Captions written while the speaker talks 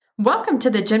Welcome to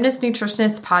the Gymnast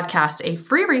Nutritionist Podcast, a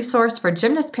free resource for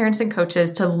gymnast parents and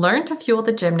coaches to learn to fuel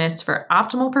the gymnast for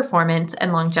optimal performance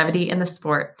and longevity in the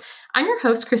sport. I'm your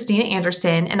host, Christina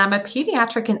Anderson, and I'm a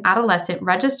pediatric and adolescent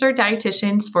registered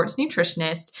dietitian sports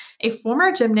nutritionist, a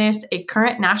former gymnast, a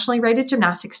current nationally rated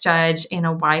gymnastics judge, and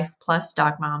a wife plus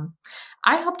dog mom.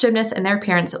 I help gymnasts and their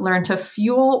parents learn to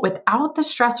fuel without the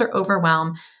stress or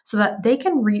overwhelm so that they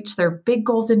can reach their big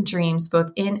goals and dreams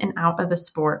both in and out of the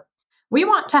sport. We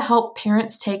want to help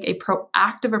parents take a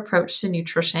proactive approach to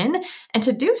nutrition. And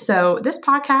to do so, this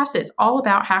podcast is all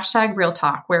about #Real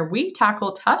Talk, where we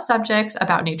tackle tough subjects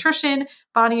about nutrition,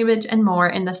 body image, and more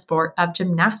in the sport of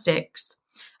gymnastics.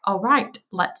 All right,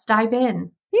 let's dive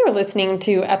in. You are listening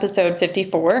to episode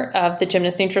 54 of the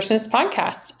Gymnast Nutritionist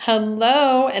Podcast.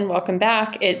 Hello and welcome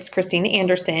back. It's Christina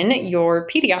Anderson, your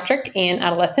pediatric and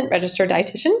adolescent registered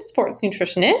dietitian, sports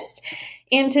nutritionist.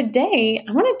 And today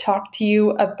I want to talk to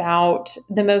you about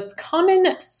the most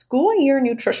common school year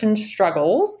nutrition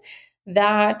struggles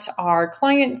that our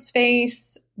clients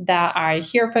face, that I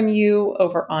hear from you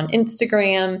over on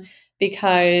Instagram,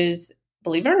 because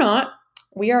believe it or not,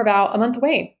 we are about a month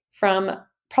away from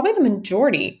probably the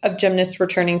majority of gymnasts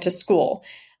returning to school.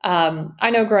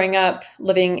 I know growing up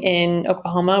living in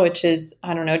Oklahoma, which is,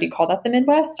 I don't know, do you call that the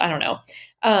Midwest? I don't know.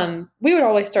 We would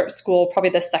always start school probably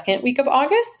the second week of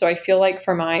August. So I feel like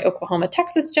for my Oklahoma,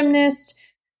 Texas gymnast,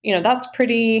 that's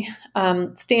pretty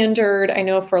standard. I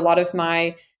know for a lot of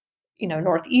my,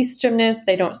 Northeast gymnasts,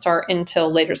 they don't start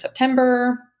until later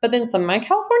September. But then some of my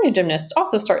California gymnasts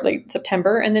also start late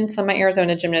September. And then some of my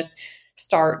Arizona gymnasts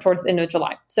start towards the end of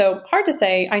July. So hard to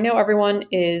say. I know everyone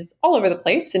is all over the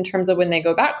place in terms of when they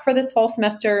go back for this fall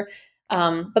semester.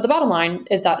 But the bottom line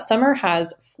is that summer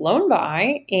has flown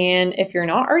by. And if you're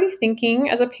not already thinking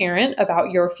as a parent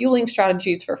about your fueling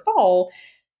strategies for fall,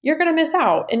 you're going to miss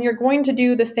out. And you're going to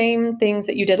do the same things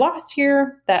that you did last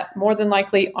year that more than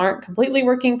likely aren't completely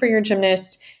working for your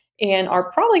gymnast and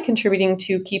are probably contributing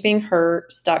to keeping her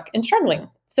stuck and struggling.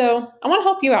 So I want to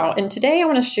help you out. And today I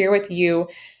want to share with you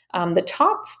the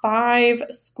top 5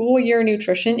 school year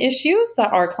nutrition issues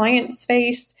that our clients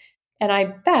face. And I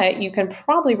bet you can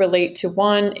probably relate to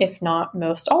one, if not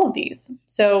most all of these.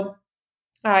 So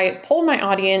I polled my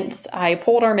audience, I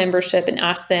polled our membership and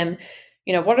asked them,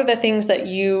 what are the things that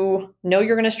you know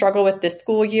you're going to struggle with this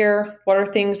school year? What are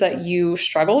things that you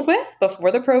struggled with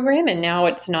before the program and now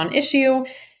it's a non-issue?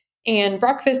 And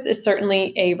breakfast is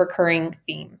certainly a recurring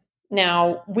theme.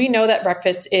 Now, we know that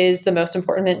breakfast is the most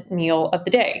important meal of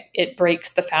the day. It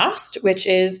breaks the fast, which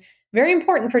is very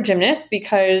important for gymnasts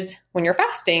because when you're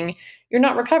fasting, you're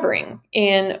not recovering.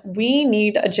 And we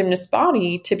need a gymnast's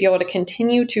body to be able to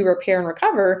continue to repair and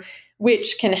recover,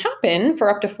 which can happen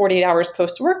for up to 48 hours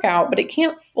post-workout, but it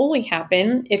can't fully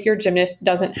happen if your gymnast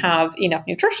doesn't have enough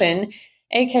nutrition,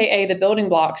 aka the building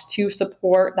blocks to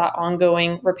support that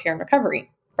ongoing repair and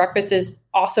recovery. Breakfast is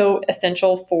also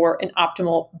essential for an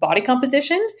optimal body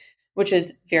composition, which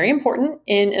is very important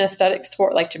in an aesthetic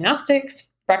sport like gymnastics.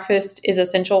 Breakfast is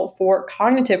essential for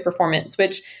cognitive performance,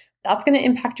 which that's going to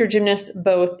impact your gymnast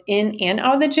both in and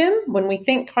out of the gym. When we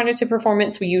think cognitive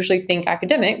performance, we usually think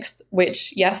academics,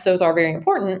 which yes, those are very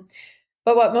important.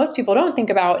 But what most people don't think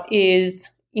about is,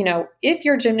 if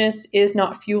your gymnast is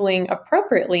not fueling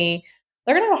appropriately,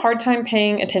 they're going to have a hard time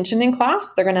paying attention in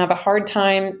class. They're going to have a hard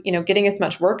time, getting as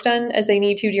much work done as they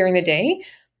need to during the day.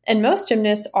 And most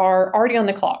gymnasts are already on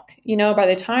the clock. By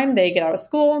the time they get out of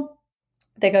school,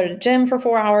 they go to the gym for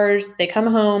 4 hours, they come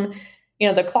home,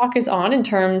 the clock is on in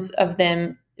terms of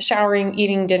them showering,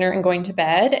 eating dinner, and going to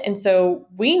bed. And so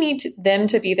we need them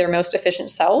to be their most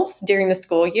efficient selves during the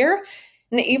school year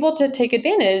and able to take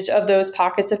advantage of those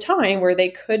pockets of time where they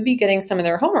could be getting some of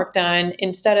their homework done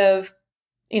instead of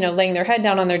laying their head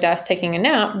down on their desk, taking a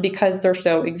nap because they're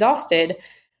so exhausted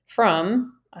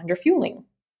from underfueling.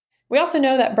 We also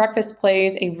know that breakfast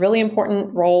plays a really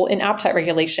important role in appetite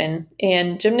regulation,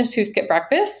 and gymnasts who skip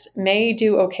breakfast may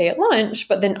do okay at lunch,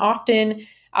 but then often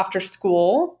after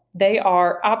school, they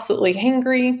are absolutely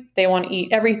hangry. They want to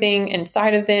eat everything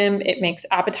inside of them. It makes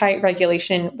appetite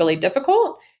regulation really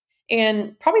difficult.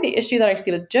 And probably the issue that I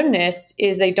see with gymnasts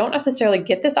is they don't necessarily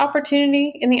get this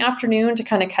opportunity in the afternoon to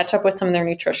kind of catch up with some of their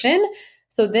nutrition.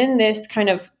 So then this kind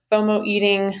of FOMO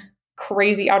eating,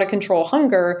 crazy out of control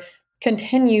hunger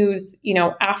continues,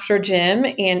 after gym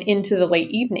and into the late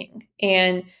evening.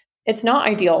 And it's not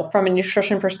ideal from a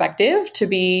nutrition perspective to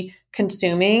be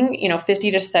consuming,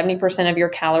 50 to 70% of your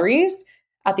calories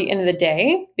at the end of the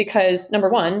day, because number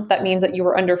one, that means that you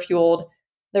were underfueled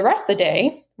the rest of the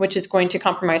day, which is going to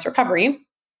compromise recovery.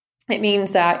 It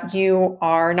means that you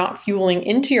are not fueling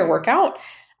into your workout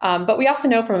But we also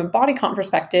know from a body comp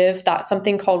perspective that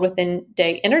something called within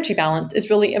day energy balance is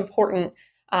really important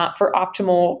for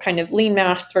optimal kind of lean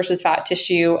mass versus fat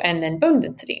tissue and then bone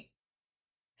density.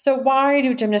 So why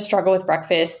do gymnasts struggle with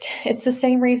breakfast? It's the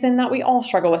same reason that we all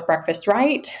struggle with breakfast,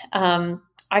 right?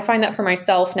 I find that for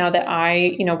myself now that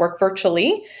I, work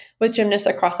virtually with gymnasts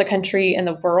across the country and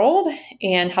the world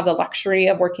and have the luxury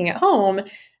of working at home.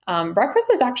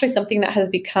 Breakfast is actually something that has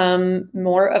become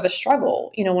more of a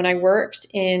struggle. When I worked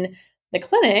in the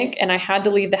clinic and I had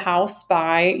to leave the house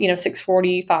by,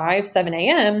 6:45, 7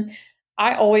 a.m.,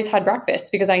 I always had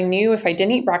breakfast because I knew if I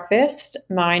didn't eat breakfast,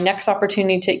 my next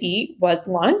opportunity to eat was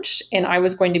lunch, and I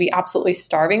was going to be absolutely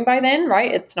starving by then,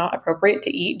 right? It's not appropriate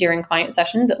to eat during client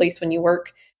sessions, at least when you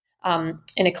work in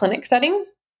a clinic setting.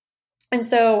 And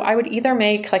so I would either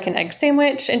make like an egg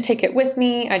sandwich and take it with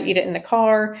me. I'd eat it in the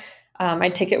car.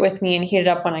 I'd take it with me and heat it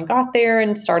up when I got there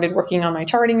and started working on my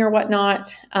charting or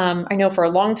whatnot. I know for a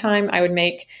long time I would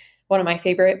make one of my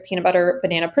favorite peanut butter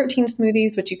banana protein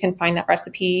smoothies, which you can find that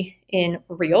recipe in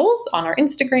Reels on our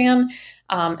Instagram.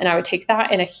 And I would take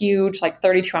that in a huge, like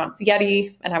 32-ounce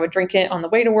Yeti, and I would drink it on the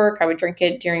way to work. I would drink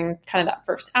it during kind of that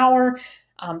first hour.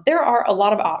 There are a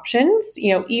lot of options,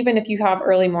 even if you have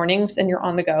early mornings and you're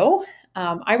on the go.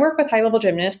 I work with high-level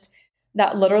gymnasts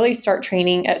that literally start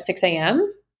training at 6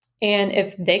 a.m. And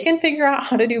if they can figure out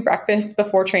how to do breakfast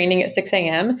before training at 6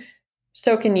 a.m.,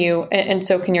 so can you, and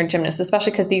so can your gymnast,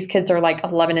 especially because these kids are like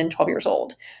 11 and 12 years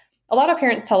old. A lot of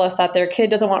parents tell us that their kid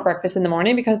doesn't want breakfast in the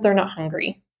morning because they're not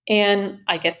hungry. And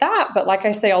I get that. But like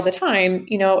I say all the time,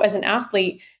 as an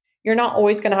athlete, you're not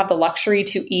always going to have the luxury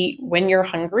to eat when you're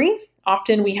hungry.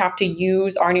 Often we have to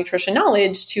use our nutrition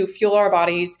knowledge to fuel our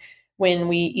bodies when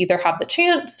we either have the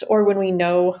chance or when we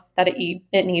know that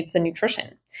it needs the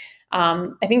nutrition.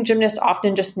 I think gymnasts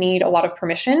often just need a lot of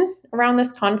permission around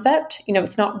this concept.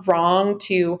 It's not wrong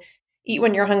to eat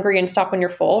when you're hungry and stop when you're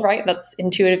full, right? That's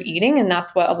intuitive eating, and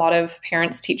that's what a lot of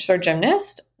parents teach their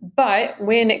gymnast. But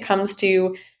when it comes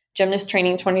to gymnast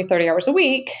training 20, 30 hours a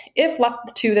week, if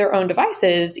left to their own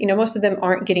devices, most of them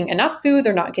aren't getting enough food.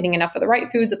 They're not getting enough of the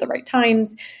right foods at the right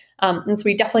times. And so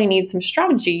we definitely need some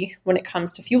strategy when it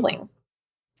comes to fueling.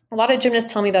 A lot of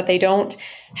gymnasts tell me that they don't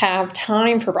have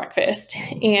time for breakfast.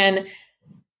 And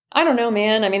I don't know,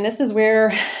 man. I mean, this is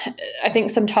where I think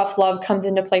some tough love comes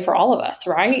into play for all of us,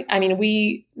 right? I mean,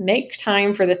 we make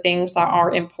time for the things that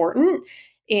are important.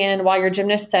 And while your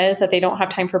gymnast says that they don't have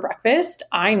time for breakfast,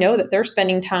 I know that they're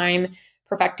spending time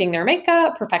perfecting their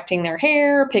makeup, perfecting their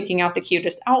hair, picking out the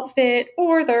cutest outfit,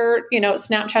 or they're,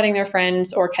 Snapchatting their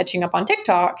friends or catching up on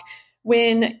TikTok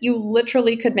when you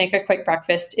literally could make a quick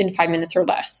breakfast in 5 minutes or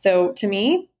less. So to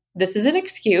me, this is an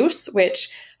excuse,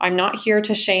 which I'm not here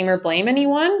to shame or blame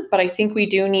anyone, but I think we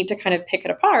do need to kind of pick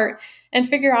it apart and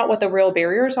figure out what the real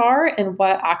barriers are and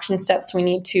what action steps we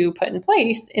need to put in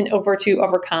place in order to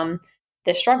overcome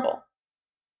this struggle.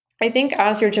 I think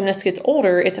as your gymnast gets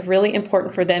older, it's really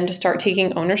important for them to start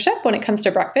taking ownership when it comes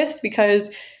to breakfast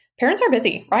because parents are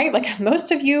busy, right? Like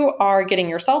most of you are getting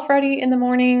yourself ready in the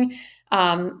morning.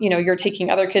 You're taking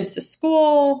other kids to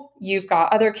school. You've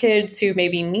got other kids who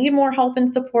maybe need more help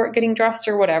and support getting dressed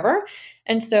or whatever.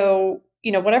 And so,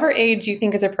 whatever age you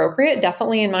think is appropriate,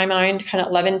 definitely in my mind, kind of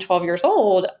 11, 12 years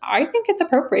old, I think it's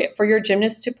appropriate for your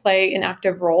gymnast to play an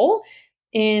active role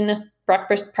in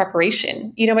breakfast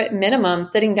preparation. At minimum,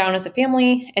 sitting down as a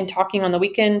family and talking on the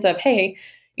weekends of, hey,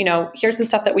 here's the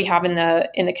stuff that we have in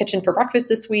the kitchen for breakfast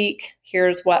this week.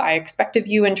 Here's what I expect of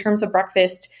you in terms of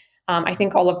breakfast. I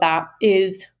think all of that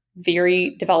is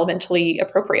very developmentally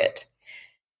appropriate.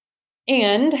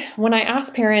 And when I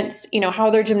ask parents, how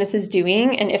their gymnast is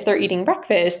doing and if they're eating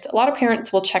breakfast, a lot of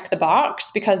parents will check the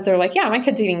box because they're like, yeah, my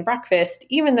kid's eating breakfast,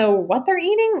 even though what they're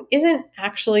eating isn't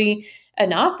actually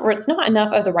enough or it's not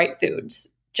enough of the right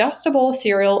foods. Just a bowl of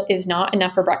cereal is not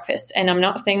enough for breakfast. And I'm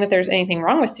not saying that there's anything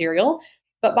wrong with cereal,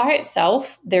 but by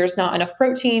itself, there's not enough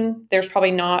protein. There's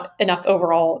probably not enough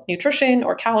overall nutrition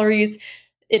or calories.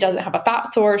 It doesn't have a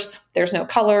fat source. There's no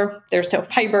color. There's no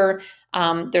fiber.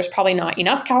 There's probably not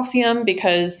enough calcium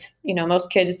because,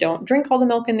 most kids don't drink all the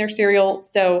milk in their cereal.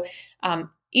 So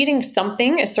eating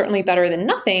something is certainly better than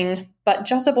nothing, but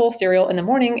just a bowl of cereal in the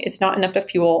morning is not enough to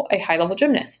fuel a high-level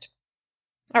gymnast.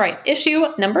 All right, issue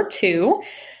number 2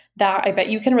 that I bet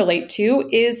you can relate to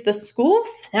is the school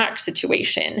snack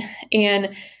situation.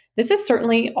 And this is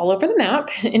certainly all over the map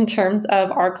in terms of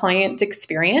our client's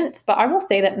experience, but I will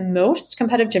say that most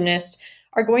competitive gymnasts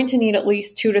are going to need at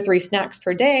least 2 to 3 snacks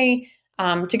per day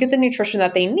to get the nutrition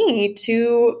that they need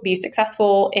to be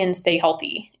successful and stay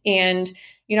healthy. And,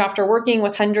 after working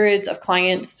with hundreds of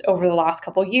clients over the last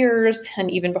couple of years, and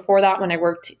even before that, when I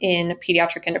worked in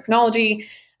pediatric endocrinology,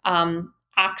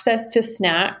 access to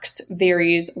snacks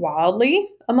varies wildly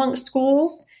amongst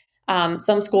schools.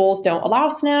 Some schools don't allow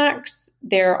snacks.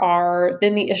 There are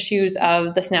then the issues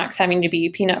of the snacks having to be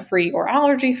peanut free or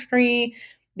allergy free.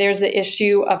 There's the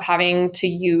issue of having to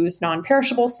use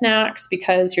non-perishable snacks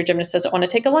because your gymnast doesn't want to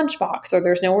take a lunchbox or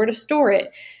there's nowhere to store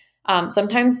it.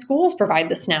 Sometimes schools provide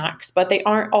the snacks, but they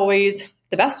aren't always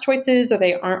the best choices or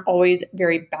they aren't always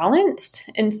very balanced.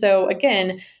 And so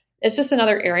again, it's just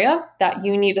another area that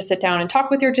you need to sit down and talk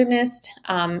with your gymnast.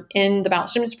 In the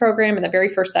Balanced Gymnast program, in the very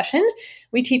first session,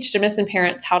 we teach gymnasts and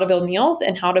parents how to build meals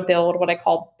and how to build what I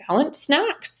call balanced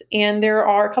snacks. And there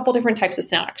are a couple different types of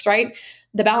snacks, right?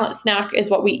 The balanced snack is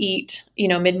what we eat,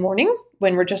 mid-morning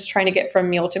when we're just trying to get from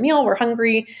meal to meal. We're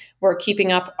hungry, we're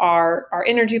keeping up our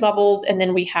energy levels. And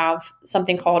then we have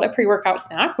something called a pre-workout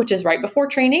snack, which is right before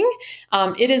training.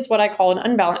 It is what I call an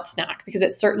unbalanced snack because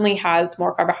it certainly has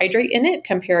more carbohydrate in it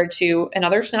compared to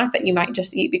another snack that you might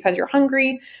just eat because you're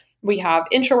hungry. We have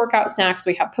intra-workout snacks,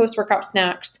 we have post-workout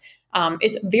snacks.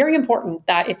 It's very important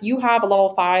that if you have a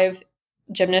level 5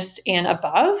 gymnast and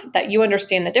above, that you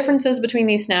understand the differences between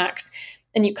these snacks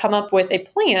and you come up with a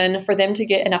plan for them to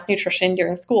get enough nutrition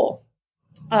during school.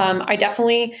 I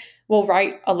definitely will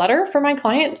write a letter for my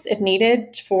clients if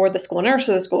needed for the school nurse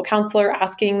or the school counselor,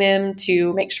 asking them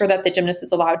to make sure that the gymnast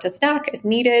is allowed to snack as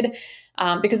needed.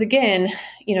 Because again,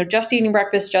 just eating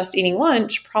breakfast, just eating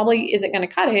lunch probably isn't going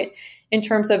to cut it in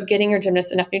terms of getting your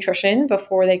gymnast enough nutrition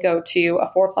before they go to a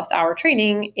 4+ hour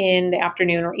training in the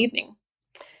afternoon or evening.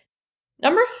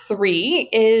 Number 3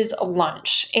 is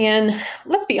lunch. And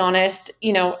let's be honest,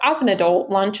 as an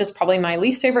adult, lunch is probably my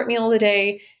least favorite meal of the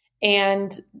day.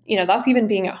 And, that's even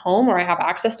being at home where I have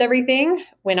access to everything.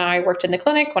 When I worked in the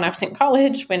clinic, when I was in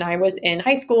college, when I was in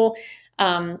high school,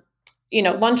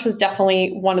 lunch was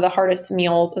definitely one of the hardest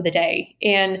meals of the day.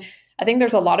 And I think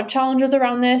there's a lot of challenges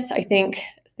around this. I think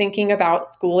thinking about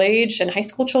school age and high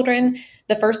school children,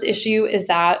 the first issue is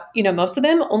that, most of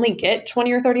them only get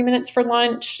 20 or 30 minutes for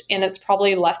lunch, and it's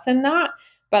probably less than that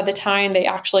by the time they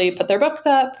actually put their books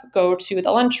up, go to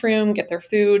the lunchroom, get their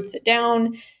food, sit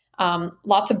down.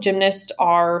 Lots of gymnasts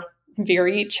are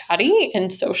very chatty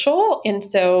and social, and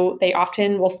so they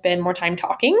often will spend more time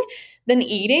talking than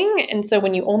eating. And so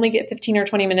when you only get 15 or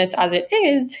 20 minutes as it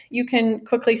is, you can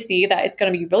quickly see that it's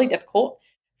going to be really difficult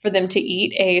for them to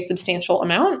eat a substantial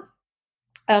amount.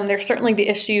 There's certainly the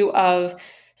issue of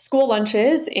school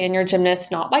lunches and your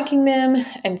gymnast not liking them.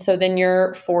 And so then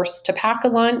you're forced to pack a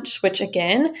lunch, which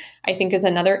again, I think is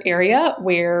another area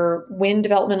where, when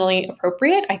developmentally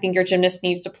appropriate, I think your gymnast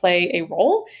needs to play a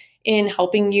role in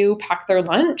helping you pack their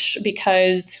lunch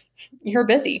because you're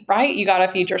busy, right? You got to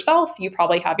feed yourself. You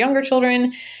probably have younger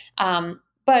children.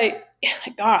 But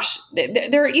gosh,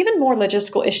 there are even more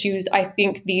logistical issues, I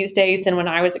think, these days than when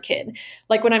I was a kid.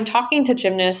 Like when I'm talking to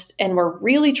gymnasts and we're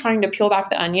really trying to peel back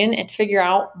the onion and figure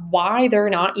out why they're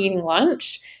not eating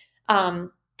lunch,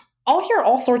 I'll hear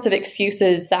all sorts of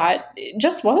excuses that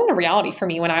just wasn't a reality for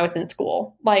me when I was in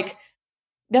school. Like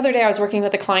the other day I was working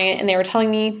with a client and they were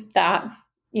telling me that,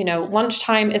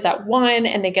 lunchtime is at 1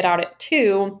 and they get out at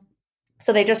 2.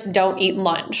 So they just don't eat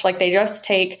lunch. Like they just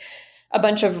take a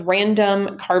bunch of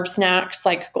random carb snacks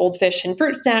like goldfish and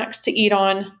fruit snacks to eat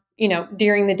on,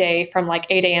 during the day from like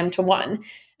 8 a.m. to 1.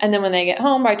 And then when they get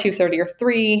home by 2:30 or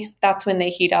 3, that's when they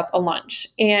heat up a lunch.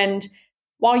 And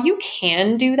while you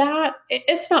can do that,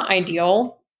 it's not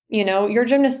ideal. Your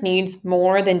gymnast needs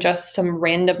more than just some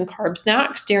random carb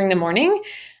snacks during the morning.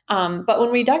 But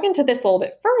when we dug into this a little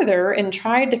bit further and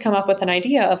tried to come up with an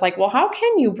idea of like, well, how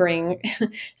can you bring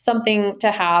something to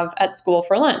have at school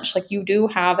for lunch? Like you do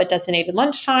have a designated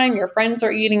lunchtime, your friends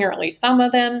are eating, or at least some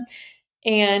of them.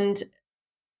 And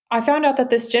I found out that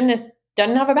this gymnast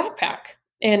doesn't have a backpack.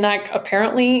 And like,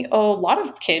 apparently a lot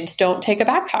of kids don't take a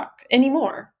backpack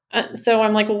anymore. So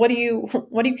I'm like, well, what do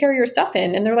you carry your stuff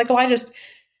in? And they're like, well, I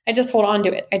just hold on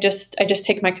to it. I just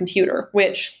take my computer,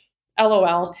 which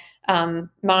LOL.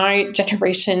 My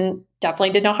generation definitely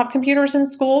did not have computers in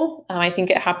school. I think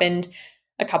it happened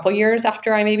a couple years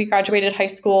after I maybe graduated high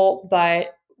school,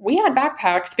 but we had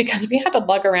backpacks because we had to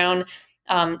lug around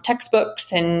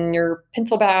textbooks and your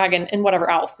pencil bag and whatever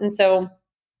else. And so,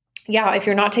 yeah, if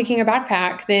you're not taking a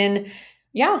backpack, then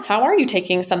yeah, how are you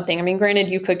taking something? I mean, granted,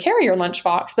 you could carry your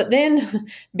lunchbox, but then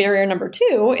barrier number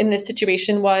 2 in this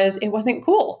situation was it wasn't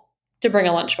cool to bring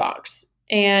a lunchbox.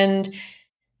 And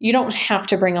you don't have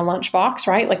to bring a lunchbox,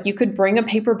 right? Like you could bring a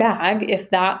paper bag if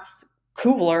that's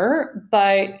cooler.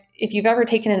 But if you've ever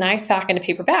taken an ice pack in a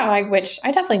paper bag, which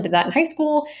I definitely did that in high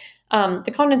school,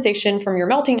 the condensation from your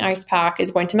melting ice pack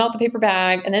is going to melt the paper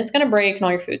bag and then it's going to break and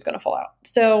all your food's going to fall out.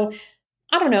 So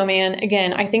I don't know, man.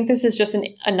 Again, I think this is just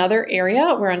another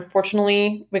area where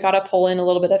unfortunately we got to pull in a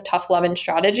little bit of tough love and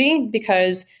strategy,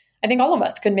 because I think all of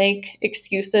us could make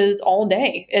excuses all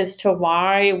day as to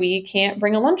why we can't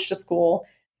bring a lunch to school.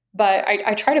 But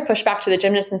I try to push back to the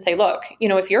gymnast and say, look,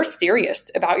 if you're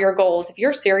serious about your goals, if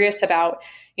you're serious about,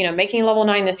 making level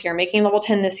 9 this year, making level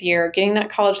 10 this year, getting that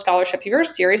college scholarship, if you're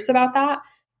serious about that,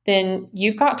 then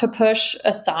you've got to push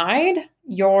aside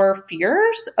your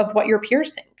fears of what your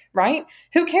peers think, right?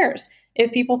 Who cares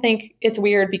if people think it's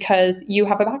weird because you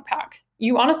have a backpack?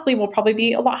 You honestly will probably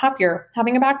be a lot happier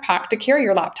having a backpack to carry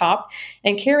your laptop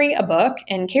and carry a book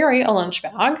and carry a lunch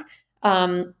bag.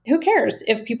 Who cares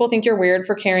if people think you're weird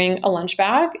for carrying a lunch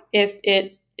bag, if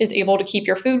it is able to keep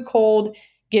your food cold,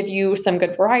 give you some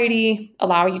good variety,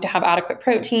 allow you to have adequate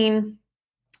protein?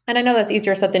 And I know that's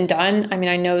easier said than done. I mean,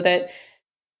 I know that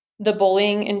the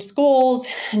bullying in schools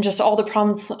and just all the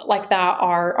problems like that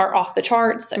are off the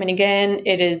charts. I mean, again,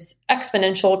 it is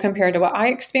exponential compared to what I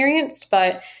experienced.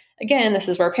 But again, this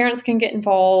is where parents can get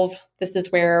involved. This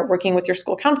is where working with your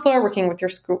school counselor, working with your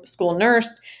school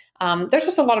nurse, there's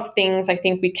just a lot of things I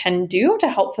think we can do to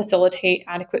help facilitate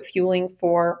adequate fueling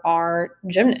for our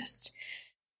gymnasts.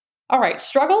 All right,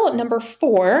 struggle number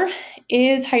 4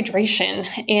 is hydration.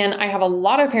 And I have a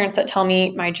lot of parents that tell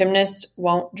me my gymnast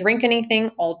won't drink anything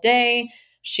all day.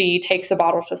 She takes a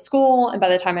bottle to school, and by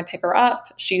the time I pick her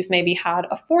up, she's maybe had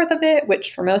a fourth of it,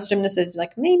 which for most gymnasts is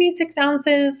like maybe 6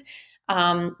 ounces.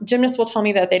 Gymnasts will tell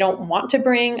me that they don't want to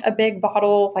bring a big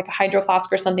bottle, like a hydro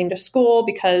flask or something, to school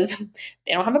because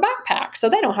they don't have a backpack, so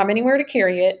they don't have anywhere to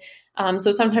carry it.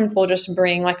 So sometimes they'll just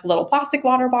bring like a little plastic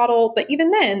water bottle, but even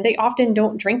then they often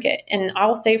don't drink it. And I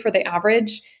will say for the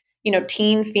average,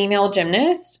 teen female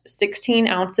gymnast, 16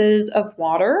 ounces of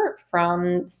water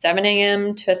from 7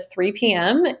 a.m. to 3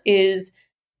 p.m. is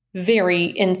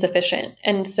very insufficient.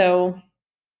 And so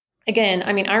again,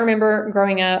 I mean, I remember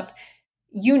growing up,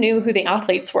 you knew who the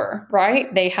athletes were,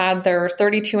 right? They had their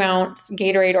 32-ounce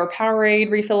Gatorade or Powerade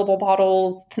refillable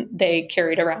bottles. They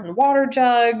carried around water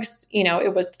jugs.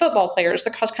 It was football players,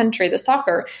 the cross country, the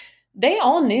soccer. They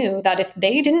all knew that if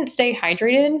they didn't stay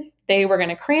hydrated, they were going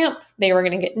to cramp, they were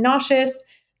going to get nauseous,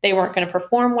 they weren't going to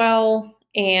perform well.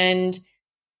 And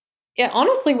it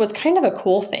honestly was kind of a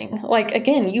cool thing. Like,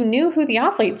 again, you knew who the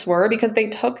athletes were because they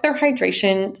took their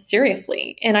hydration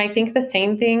seriously. And I think the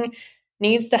same thing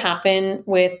needs to happen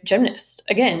with gymnasts.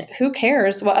 Again, who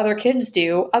cares what other kids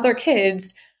do? Other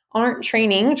kids aren't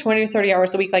training 20 to 30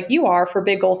 hours a week like you are for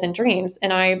big goals and dreams.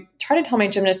 And I try to tell my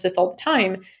gymnasts this all the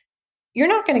time. You're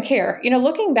not going to care.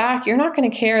 Looking back, you're not going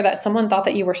to care that someone thought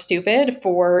that you were stupid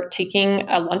for taking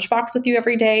a lunchbox with you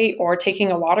every day or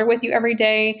taking a water with you every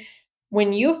day.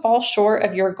 When you fall short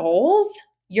of your goals,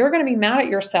 you're going to be mad at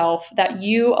yourself that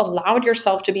you allowed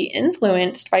yourself to be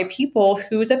influenced by people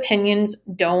whose opinions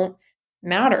don't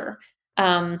matter.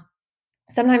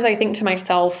 Sometimes I think to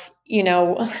myself,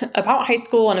 about high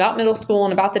school and about middle school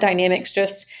and about the dynamics,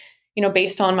 just,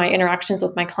 based on my interactions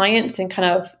with my clients and kind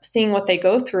of seeing what they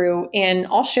go through. And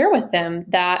I'll share with them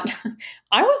that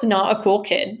I was not a cool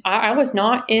kid. I was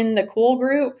not in the cool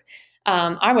group.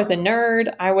 I was a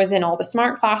nerd. I was in all the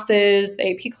smart classes,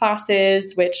 the AP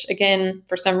classes, which again,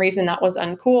 for some reason that was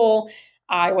uncool.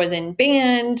 I was in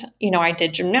band, I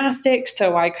did gymnastics,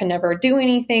 so I could never do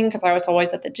anything because I was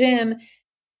always at the gym.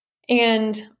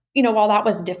 And, while that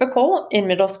was difficult in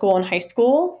middle school and high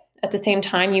school, at the same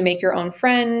time, you make your own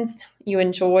friends, you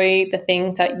enjoy the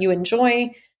things that you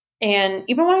enjoy. And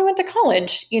even when I went to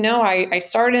college, I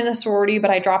started in a sorority,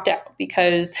 but I dropped out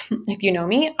because if you know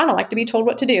me, I don't like to be told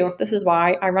what to do. This is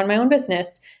why I run my own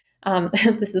business.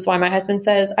 This is why my husband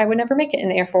says I would never make it in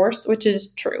the Air Force, which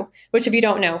is true, which if you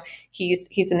don't know, he's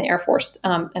in the Air Force.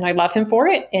 And I love him for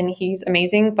it. And he's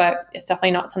amazing, but it's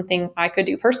definitely not something I could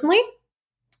do personally.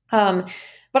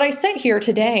 But I sit here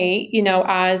today,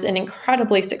 as an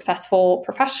incredibly successful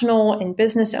professional and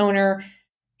business owner,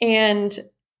 and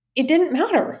it didn't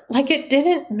matter. Like, it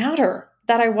didn't matter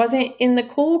that I wasn't in the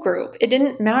cool group. It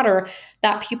didn't matter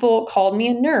that people called me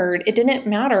a nerd. It didn't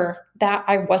matter that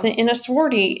I wasn't in a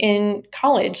sorority in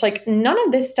college. Like, none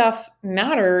of this stuff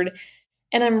mattered.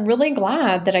 And I'm really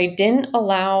glad that I didn't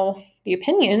allow the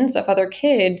opinions of other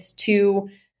kids to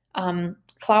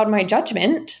cloud my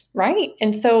judgment, right?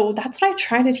 And so that's what I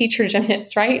try to teach your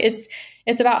gymnasts, right?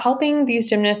 It's about helping these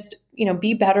gymnasts,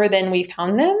 be better than we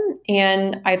found them.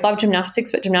 And I love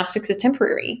gymnastics, but gymnastics is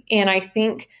temporary. And I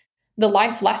think the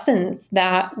life lessons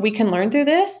that we can learn through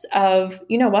this of,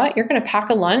 you're going to pack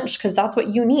a lunch because that's what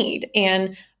you need.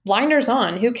 And blinders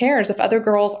on. Who cares if other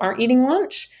girls aren't eating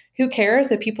lunch? Who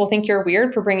cares if people think you're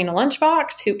weird for bringing a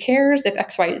lunchbox? Who cares if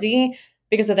XYZ?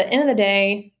 Because at the end of the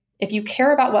day, If you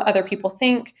care about what other people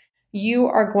think, you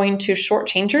are going to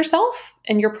shortchange yourself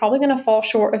and you're probably going to fall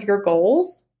short of your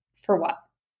goals for what?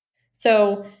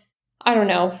 So I don't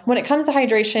know. When it comes to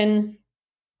hydration,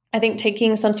 I think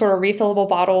taking some sort of refillable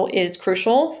bottle is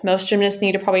crucial. Most gymnasts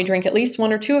need to probably drink at least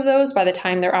one or two of those by the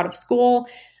time they're out of school.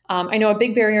 I know a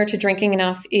big barrier to drinking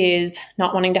enough is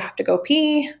not wanting to have to go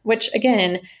pee, which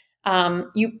again,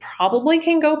 you probably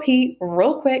can go pee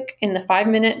real quick in the 5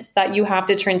 minutes that you have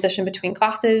to transition between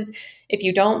classes. If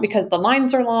you don't, because the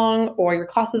lines are long or your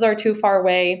classes are too far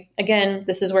away, again,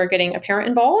 this is where getting a parent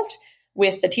involved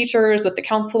with the teachers, with the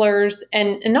counselors,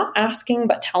 and not asking,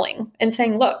 but telling and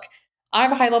saying, look, I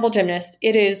have a high level gymnast.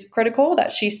 It is critical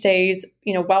that she stays,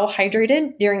 well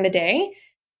hydrated during the day.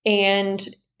 And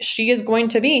she is going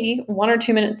to be 1 or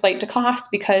 2 minutes late to class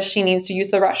because she needs to use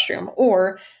the restroom.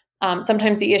 Or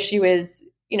sometimes the issue is,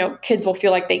 kids will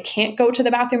feel like they can't go to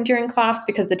the bathroom during class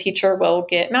because the teacher will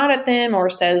get mad at them or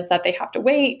says that they have to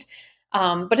wait.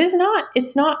 But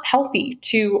it's not healthy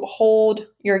to hold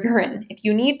your urine. If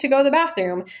you need to go to the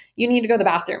bathroom, you need to go to the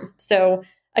bathroom. So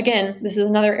again, this is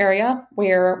another area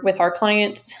where with our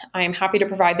clients, I'm happy to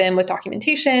provide them with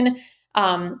documentation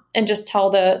and just tell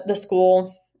the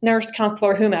school nurse,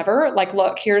 counselor, whomever, like,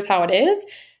 look, here's how it is.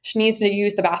 She needs to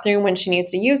use the bathroom when she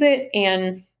needs to use it,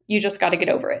 and you just got to get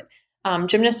over it.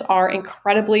 Gymnasts are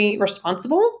incredibly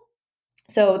responsible.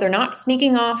 So they're not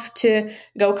sneaking off to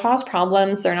go cause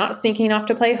problems. They're not sneaking off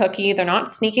to play hooky. They're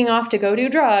not sneaking off to go do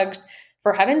drugs.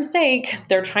 For heaven's sake,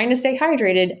 they're trying to stay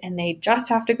hydrated and they just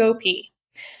have to go pee.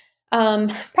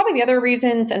 Probably the other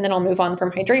reasons, and then I'll move on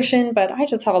from hydration, but I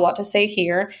just have a lot to say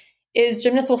here, is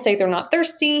gymnasts will say they're not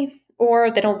thirsty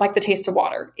or they don't like the taste of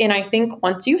water. And I think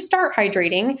once you start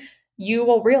hydrating, you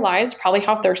will realize probably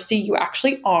how thirsty you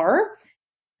actually are.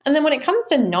 And then when it comes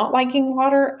to not liking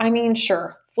water, I mean,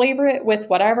 sure, flavor it with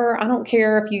whatever. I don't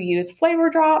care if you use flavor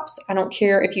drops. I don't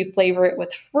care if you flavor it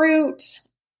with fruit.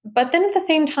 But then at the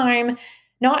same time,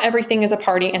 not everything is a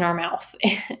party in our mouth.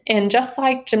 And just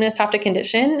like gymnasts have to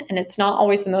condition, and it's not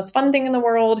always the most fun thing in the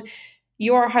world,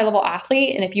 you are a high-level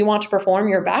athlete. And if you want to perform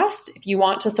your best, if you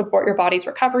want to support your body's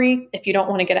recovery, if you don't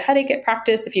want to get a headache at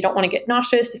practice, if you don't want to get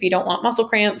nauseous, if you don't want muscle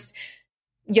cramps,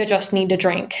 you just need to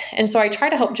drink. And so I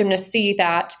try to help gymnasts see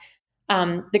that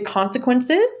the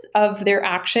consequences of their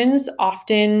actions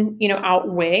often,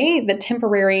 outweigh the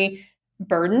temporary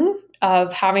burden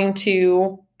of having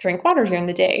to drink water during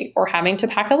the day or having to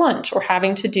pack a lunch or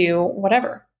having to do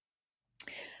whatever.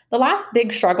 The last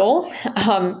big struggle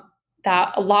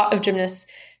that a lot of gymnasts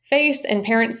face and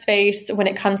parents face when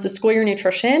it comes to school year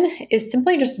nutrition is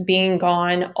simply just being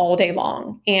gone all day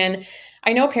long. And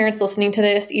I know parents listening to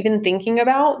this, even thinking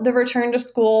about the return to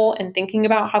school and thinking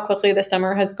about how quickly the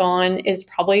summer has gone is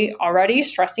probably already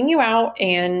stressing you out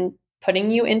and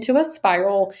putting you into a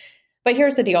spiral. But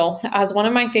here's the deal. As one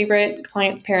of my favorite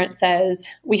clients' parents says,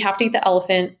 we have to eat the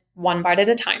elephant one bite at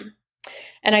a time.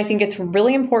 And I think it's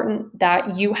really important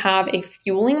that you have a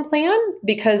fueling plan,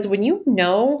 because when you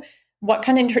know what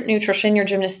kind of nutrition your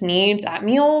gymnast needs at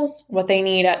meals, what they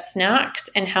need at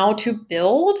snacks, and how to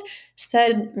build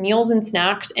said meals and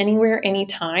snacks anywhere,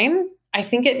 anytime, I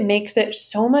think it makes it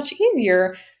so much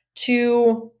easier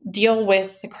to deal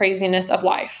with the craziness of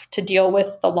life, to deal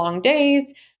with the long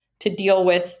days, to deal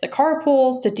with the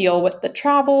carpools, to deal with the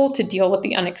travel, to deal with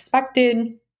the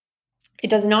unexpected. It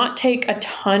does not take a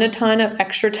ton of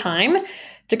extra time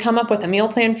to come up with a meal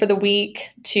plan for the week,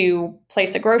 to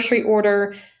place a grocery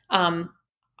order.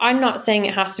 I'm not saying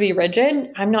it has to be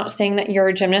rigid. I'm not saying that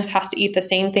your gymnast has to eat the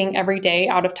same thing every day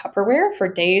out of Tupperware for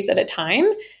days at a time.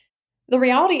 The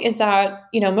reality is that,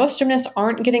 most gymnasts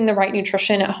aren't getting the right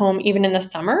nutrition at home, even in the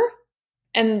summer.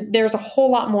 And there's a whole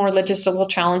lot more logistical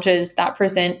challenges that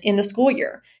present in the school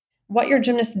year. What your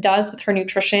gymnast does with her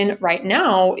nutrition right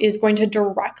now is going to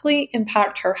directly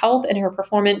impact her health and her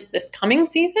performance this coming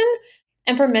season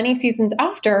and for many seasons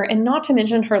after, and not to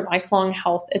mention her lifelong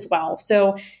health as well.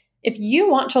 So if you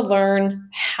want to learn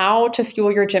how to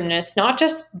fuel your gymnast, not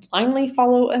just blindly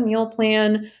follow a meal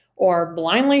plan or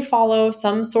blindly follow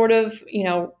some sort of,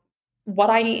 what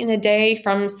I eat in a day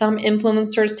from some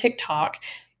influencer's TikTok,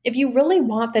 if you really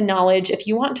want the knowledge, if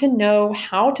you want to know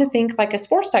how to think like a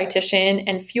sports dietitian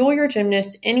and fuel your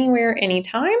gymnast anywhere,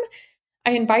 anytime,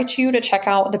 I invite you to check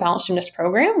out the Balanced Gymnast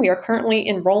program. We are currently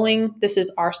enrolling. This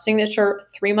is our signature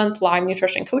 3-month live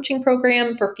nutrition coaching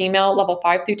program for female level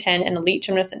 5 through 10 and elite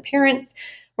gymnasts and parents,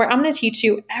 where I'm going to teach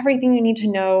you everything you need to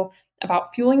know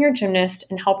about fueling your gymnast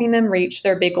and helping them reach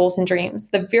their big goals and dreams.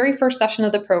 The very first session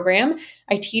of the program,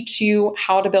 I teach you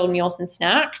how to build meals and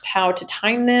snacks, how to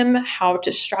time them, how to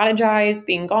strategize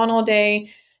being gone all day,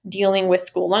 dealing with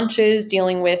school lunches,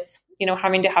 dealing with,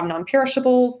 having to have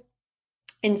non-perishables.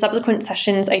 In subsequent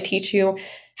sessions, I teach you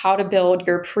how to build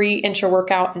your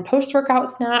intra-workout, and post-workout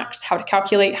snacks, how to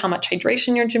calculate how much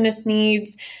hydration your gymnast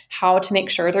needs, how to make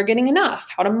sure they're getting enough,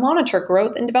 how to monitor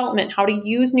growth and development, how to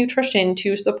use nutrition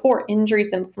to support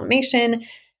injuries and inflammation,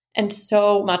 and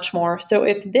so much more. So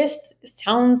if this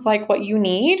sounds like what you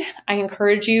need, I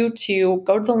encourage you to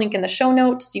go to the link in the show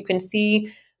notes. You can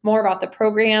see more about the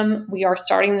program. We are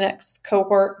starting the next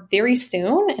cohort very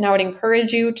soon, and I would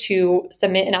encourage you to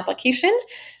submit an application.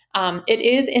 It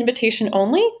is invitation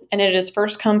only, and it is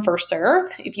first come, first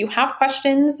serve. If you have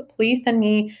questions, please send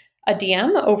me a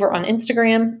DM over on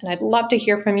Instagram, and I'd love to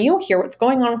hear from you, hear what's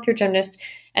going on with your gymnast,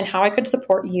 and how I could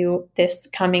support you this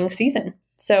coming season.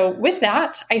 So with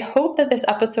that, I hope that this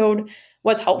episode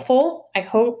was helpful. I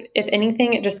hope, if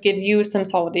anything, it just gives you some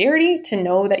solidarity to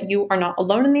know that you are not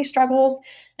alone in these struggles.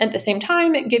 And at the same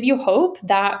time, give you hope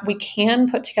that we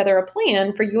can put together a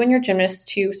plan for you and your gymnast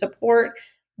to support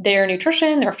their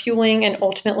nutrition, their fueling, and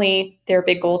ultimately their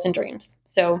big goals and dreams.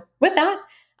 So with that,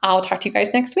 I'll talk to you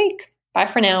guys next week. Bye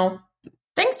for now.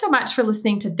 Thanks so much for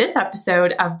listening to this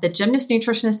episode of the Gymnast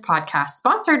Nutritionist Podcast,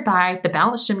 sponsored by the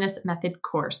Balanced Gymnast Method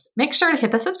course. Make sure to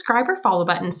hit the subscribe or follow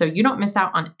button so you don't miss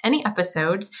out on any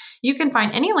episodes. You can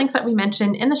find any links that we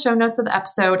mentioned in the show notes of the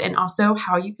episode, and also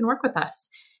how you can work with us.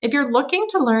 If you're looking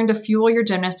to learn to fuel your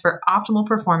gymnast for optimal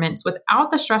performance without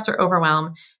the stress or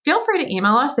overwhelm, feel free to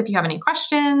email us if you have any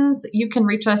questions. You can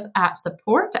reach us at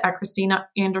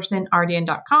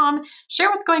support@ChristinaAndersonRDN.com. Share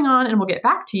what's going on and we'll get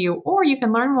back to you. Or you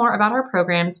can learn more about our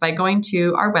programs by going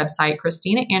to our website,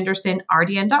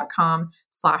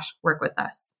 ChristinaAndersonRDN.com/work with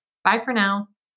us. Bye for now.